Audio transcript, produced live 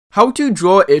How to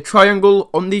draw a triangle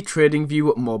on the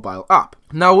TradingView mobile app.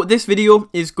 Now this video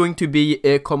is going to be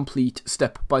a complete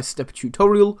step-by-step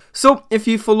tutorial, so if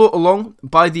you follow along,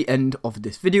 by the end of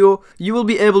this video you will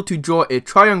be able to draw a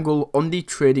triangle on the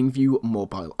TradingView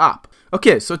mobile app.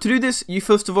 Okay, so to do this you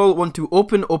first of all want to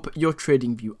open up your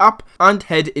TradingView app and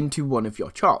head into one of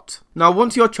your charts. Now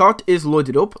once your chart is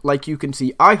loaded up, like you can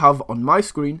see I have on my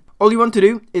screen, all you want to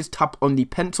do is tap on the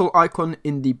pencil icon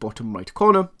in the bottom right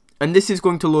corner, and this is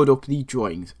going to load up the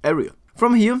drawings area.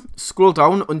 From here, scroll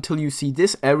down until you see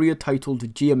this area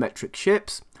titled Geometric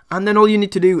Shapes, and then all you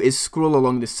need to do is scroll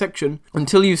along this section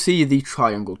until you see the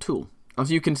triangle tool.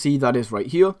 As you can see, that is right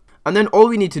here. And then all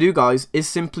we need to do, guys, is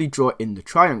simply draw in the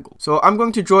triangle. So I'm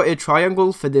going to draw a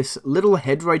triangle for this little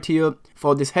head right here,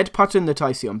 for this head pattern that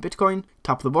I see on Bitcoin.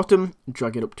 Tap the bottom,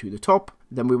 drag it up to the top.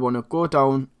 Then we want to go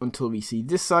down until we see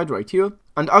this side right here.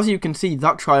 And as you can see,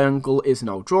 that triangle is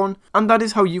now drawn. And that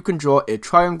is how you can draw a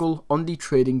triangle on the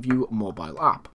TradingView mobile app.